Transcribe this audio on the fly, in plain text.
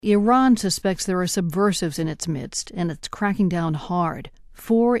Iran suspects there are subversives in its midst, and it's cracking down hard.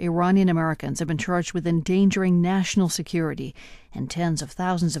 4 Iranian Americans have been charged with endangering national security, and tens of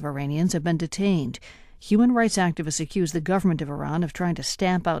thousands of Iranians have been detained. Human rights activists accuse the government of Iran of trying to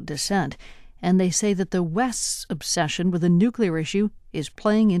stamp out dissent, and they say that the West's obsession with the nuclear issue is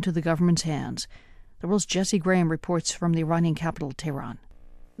playing into the government's hands. The world's Jessie Graham reports from the Iranian capital, Tehran.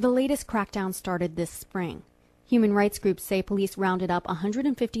 The latest crackdown started this spring. Human rights groups say police rounded up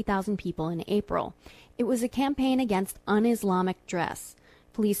 150,000 people in April. It was a campaign against un-Islamic dress.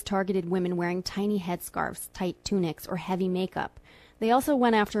 Police targeted women wearing tiny headscarves, tight tunics, or heavy makeup. They also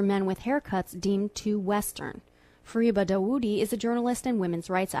went after men with haircuts deemed too Western. Fariba Dawoodi is a journalist and women's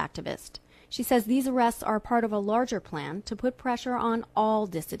rights activist. She says these arrests are part of a larger plan to put pressure on all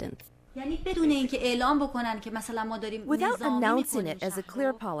dissidents. Without announcing it as a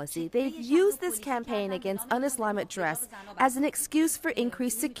clear policy, they've used this campaign against un-Islamic dress as an excuse for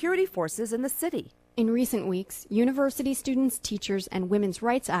increased security forces in the city. In recent weeks, university students, teachers, and women's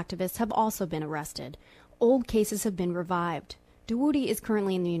rights activists have also been arrested. Old cases have been revived. Dawoodi is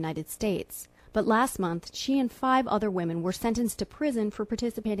currently in the United States. But last month, she and 5 other women were sentenced to prison for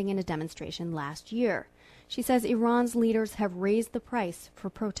participating in a demonstration last year. She says Iran's leaders have raised the price for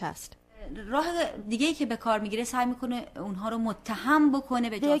protest. They accuse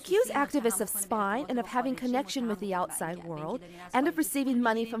activists of spying and of having connection with the outside world and of receiving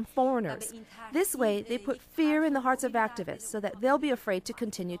money from foreigners. This way, they put fear in the hearts of activists so that they'll be afraid to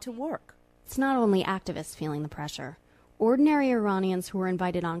continue to work. It's not only activists feeling the pressure. Ordinary Iranians who were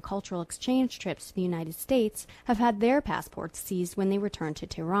invited on cultural exchange trips to the United States have had their passports seized when they returned to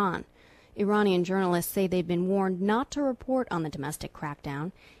Tehran. Iranian journalists say they've been warned not to report on the domestic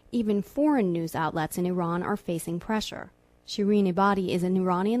crackdown. Even foreign news outlets in Iran are facing pressure. Shireen Ebadi is an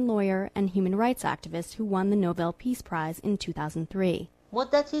Iranian lawyer and human rights activist who won the Nobel Peace Prize in 2003.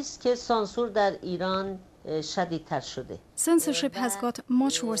 Censorship has got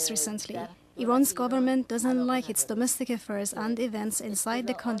much worse recently. Iran's government doesn't like its domestic affairs and events inside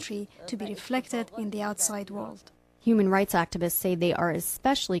the country to be reflected in the outside world. Human rights activists say they are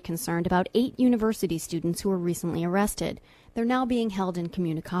especially concerned about 8 university students who were recently arrested. They're now being held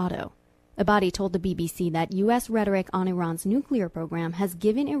incommunicado. Ebadi told the BBC that U.S. rhetoric on Iran's nuclear program has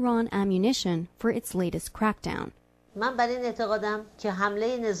given Iran ammunition for its latest crackdown. I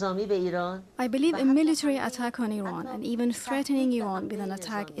believe a military attack on Iran and even threatening Iran with an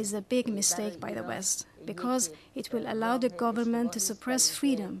attack is a big mistake by the West, because it will allow the government to suppress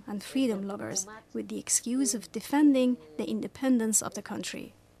freedom and freedom lovers with the excuse of defending the independence of the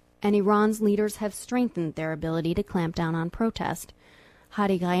country. And Iran's leaders have strengthened their ability to clamp down on protest.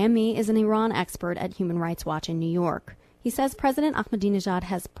 Hadi Ghayemi is an Iran expert at Human Rights Watch in New York. He says President Ahmadinejad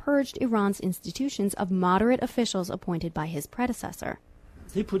has purged Iran's institutions of moderate officials appointed by his predecessor.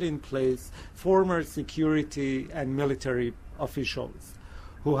 He put in place former security and military officials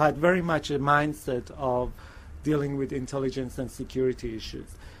who had very much a mindset of dealing with intelligence and security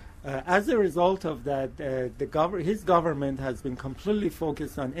issues. As a result of that, his government has been completely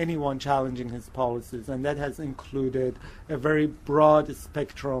focused on anyone challenging his policies, and that has included a very broad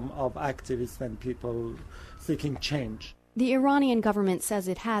spectrum of activists and people seeking change. The Iranian government says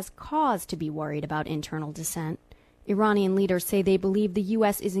it has cause to be worried about internal dissent. Iranian leaders say they believe the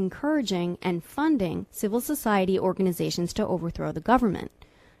U.S. is encouraging and funding civil society organizations to overthrow the government.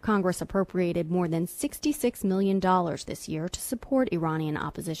 Congress appropriated more than $66 million this year to support Iranian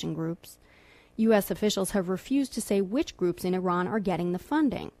opposition groups. U.S. officials have refused to say which groups in Iran are getting the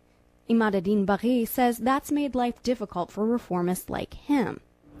funding. Immodestly says that's made life difficult for reformists like him.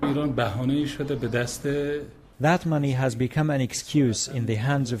 That money has become an excuse in the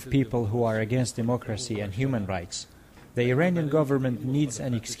hands of people who are against democracy and human rights. The Iranian government needs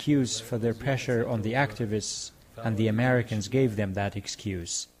an excuse for their pressure on the activists, and the Americans gave them that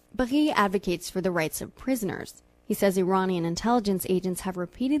excuse. Baghi advocates for the rights of prisoners. He says Iranian intelligence agents have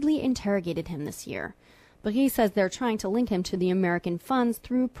repeatedly interrogated him this year. Baghi says they're trying to link him to the American funds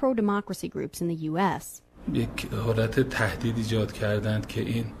through pro-democracy groups in the U.S. The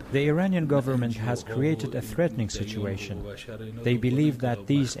Iranian government has created a threatening situation. They believe that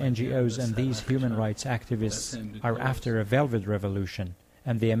these NGOs and these human rights activists are after a velvet revolution,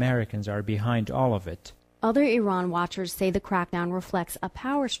 and the Americans are behind all of it. Other Iran watchers say the crackdown reflects a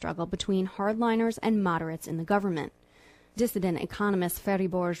power struggle between hardliners and moderates in the government. Dissident economist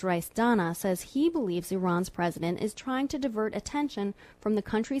Fariborz Raisdana says he believes Iran's president is trying to divert attention from the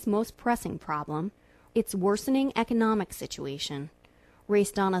country's most pressing problem, its worsening economic situation.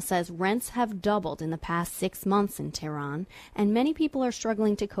 Raisdana says rents have doubled in the past 6 months in Tehran, and many people are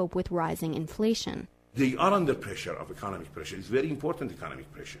struggling to cope with rising inflation. They are under pressure of economic pressure. It's very important economic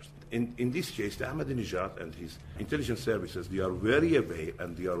pressures. In this case, the Ahmadinejad and his intelligence services, they are very aware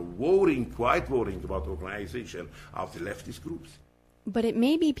and they are quite worrying about organization of the leftist groups. But it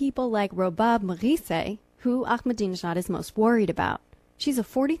may be people like Robab Meghise who Ahmadinejad is most worried about. She's a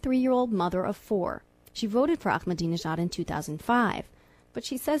 43-year-old mother of 4. She voted for Ahmadinejad in 2005, but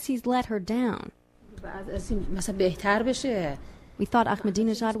she says he's let her down. We thought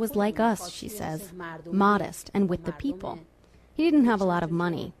Ahmadinejad was like us, she says, modest and with the people. He didn't have a lot of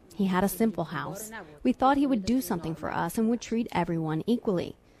money. He had a simple house. We thought he would do something for us and would treat everyone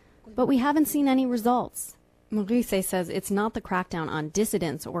equally. But we haven't seen any results. Meghise says it's not the crackdown on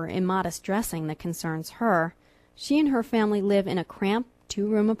dissidents or immodest dressing that concerns her. She and her family live in a cramped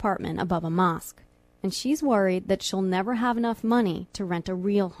 2-room apartment above a mosque, and she's worried that she'll never have enough money to rent a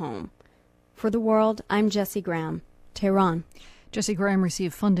real home. For The World, I'm Jessie Graham, Tehran. Jessie Graham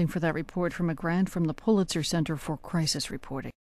received funding for that report from a grant from the Pulitzer Center for Crisis Reporting.